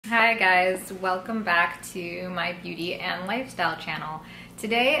Hi guys, welcome back to my beauty and lifestyle channel.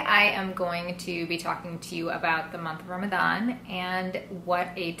 Today I am going to be talking to you about the month of Ramadan and what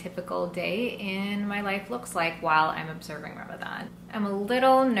a typical day in my life looks like while I'm observing Ramadan. I'm a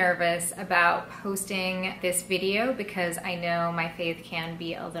little nervous about posting this video because I know my faith can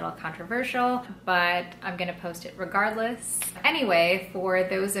be a little controversial, but I'm gonna post it regardless. Anyway, for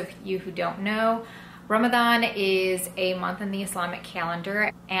those of you who don't know, Ramadan is a month in the Islamic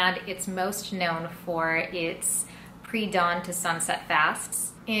calendar, and it's most known for its pre-dawn to sunset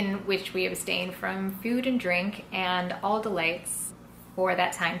fasts, in which we abstain from food and drink and all delights for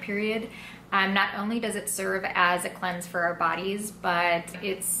that time period. Not only does it serve as a cleanse for our bodies, but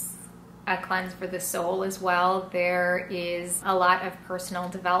it's a cleanse for the soul as well. There is a lot of personal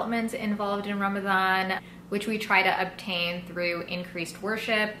development involved in Ramadan, which we try to obtain through increased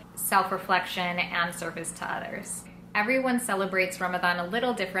worship, self-reflection, and service to others. Everyone celebrates Ramadan a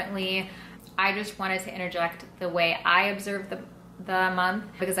little differently. I just wanted to interject the way I observe the month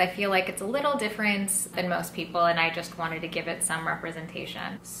because I feel like it's a little different than most people, and I just wanted to give it some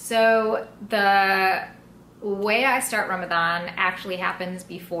representation. So the way I start Ramadan actually happens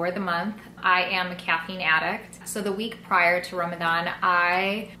before the month. I am a caffeine addict. So the week prior to Ramadan,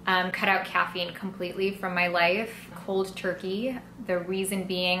 I cut out caffeine completely from my life, cold turkey. The reason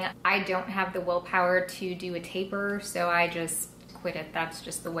being, I don't have the willpower to do a taper, so I just quit it. That's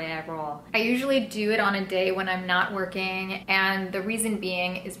just the way I roll. I usually do it on a day when I'm not working, and the reason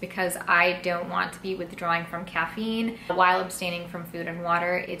being is because I don't want to be withdrawing from caffeine while abstaining from food and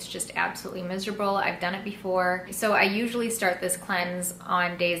water. It's just absolutely miserable. I've done it before. So I usually start this cleanse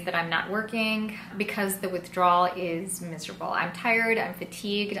on days that I'm not working because the withdrawal is miserable. I'm tired, I'm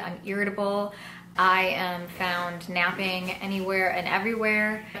fatigued, I'm irritable. I am found napping anywhere and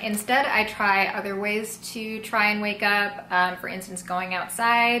everywhere. Instead, I try other ways to try and wake up. For instance, going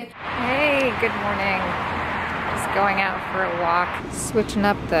outside. Hey, good morning. Just going out for a walk. Switching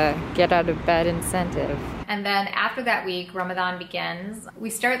up the get out of bed incentive. And then after that week, Ramadan begins. We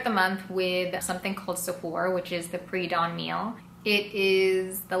start the month with something called suhoor, which is the pre-dawn meal. It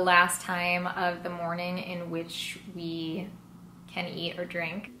is the last time of the morning in which we can eat or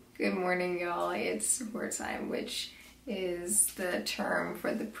drink. Good morning, y'all. It's suhoor time, which is the term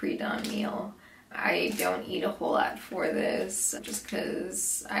for the pre-dawn meal. I don't eat a whole lot for this just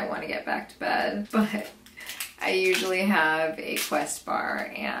because I want to get back to bed, but I usually have a Quest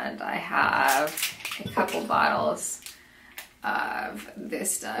bar and I have a couple bottles of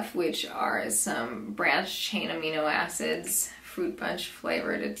this stuff, which are some branched chain amino acids, fruit punch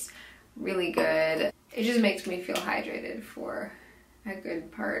flavored. It's really good. It just makes me feel hydrated for a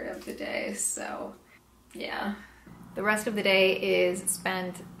good part of the day, so yeah. The rest of the day is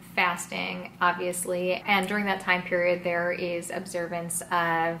spent fasting, obviously, and during that time period there is observance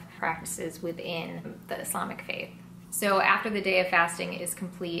of practices within the Islamic faith. So after the day of fasting is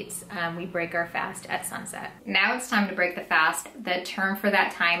complete, we break our fast at sunset. Now it's time to break the fast. The term for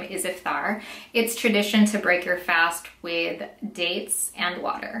that time is iftar. It's tradition to break your fast with dates and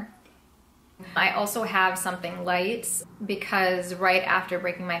water. I also have something light because right after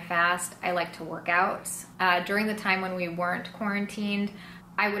breaking my fast, I like to work out. During the time when we weren't quarantined,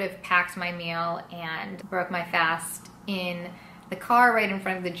 I would have packed my meal and broke my fast in the car right in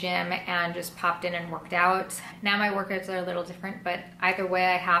front of the gym and just popped in and worked out. Now my workouts are a little different, but either way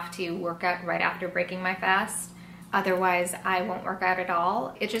I have to work out right after breaking my fast. Otherwise, I won't work out at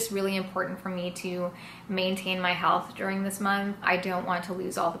all. It's just really important for me to maintain my health during this month. I don't want to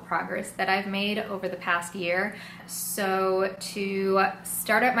lose all the progress that I've made over the past year. So to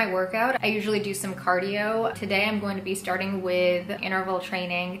start out my workout, I usually do some cardio. Today I'm going to be starting with interval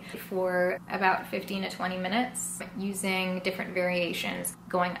training for about 15 to 20 minutes using different variations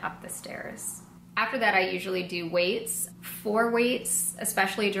going up the stairs. After that, I usually do weights. For weights,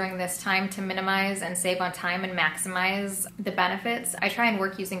 especially during this time, to minimize and save on time and maximize the benefits, I try and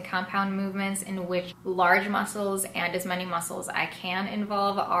work using compound movements in which large muscles and as many muscles I can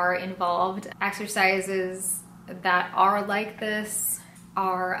involve are involved. Exercises that are like this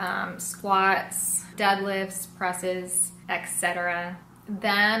are squats, deadlifts, presses, etc.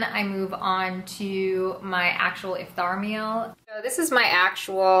 Then I move on to my actual iftar meal. So this is my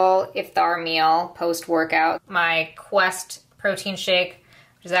actual iftar meal post-workout. My Quest protein shake,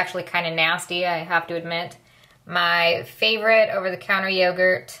 which is actually kind of nasty, I have to admit. My favorite over-the-counter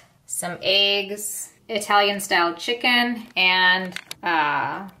yogurt, some eggs, Italian-style chicken, and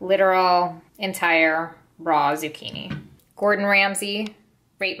literal entire raw zucchini. Gordon Ramsay,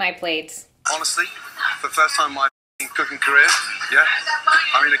 rate my plates. Honestly, for the first time in my cooking career, yeah,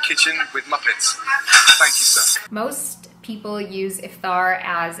 I'm in a kitchen with Muppets. Thank you, sir. Most people use iftar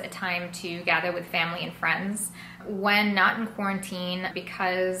as a time to gather with family and friends. When not in quarantine,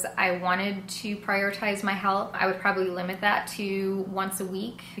 because I wanted to prioritize my health, I would probably limit that to once a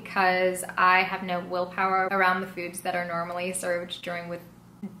week because I have no willpower around the foods that are normally served during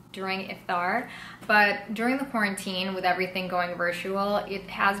iftar. But during the quarantine, with everything going virtual, it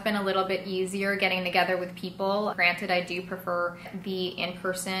has been a little bit easier getting together with people. Granted, I do prefer the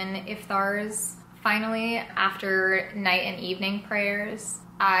in-person iftars. Finally, after night and evening prayers,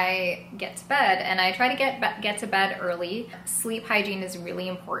 I get to bed, and I try to get to bed early. Sleep hygiene is really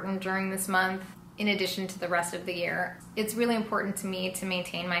important during this month, in addition to the rest of the year. It's really important to me to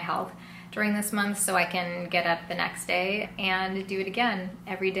maintain my health during this month so I can get up the next day and do it again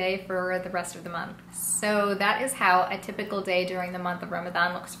every day for the rest of the month. So that is how a typical day during the month of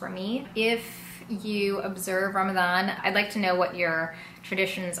Ramadan looks for me. If you observe Ramadan, I'd like to know what your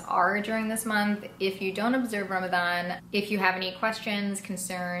traditions are during this month. If you don't observe Ramadan, if you have any questions,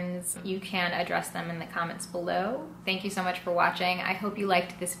 concerns, you can address them in the comments below. Thank you so much for watching. I hope you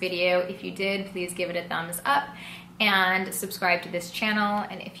liked this video. If you did, please give it a thumbs up and subscribe to this channel.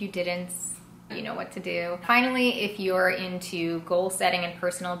 And if you didn't, you know what to do. Finally, if you're into goal setting and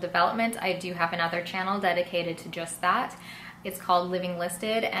personal development, I do have another channel dedicated to just that. It's called Living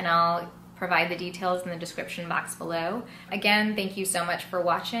Listed, and I'll provide the details in the description box below. Again, thank you so much for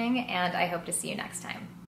watching, and I hope to see you next time.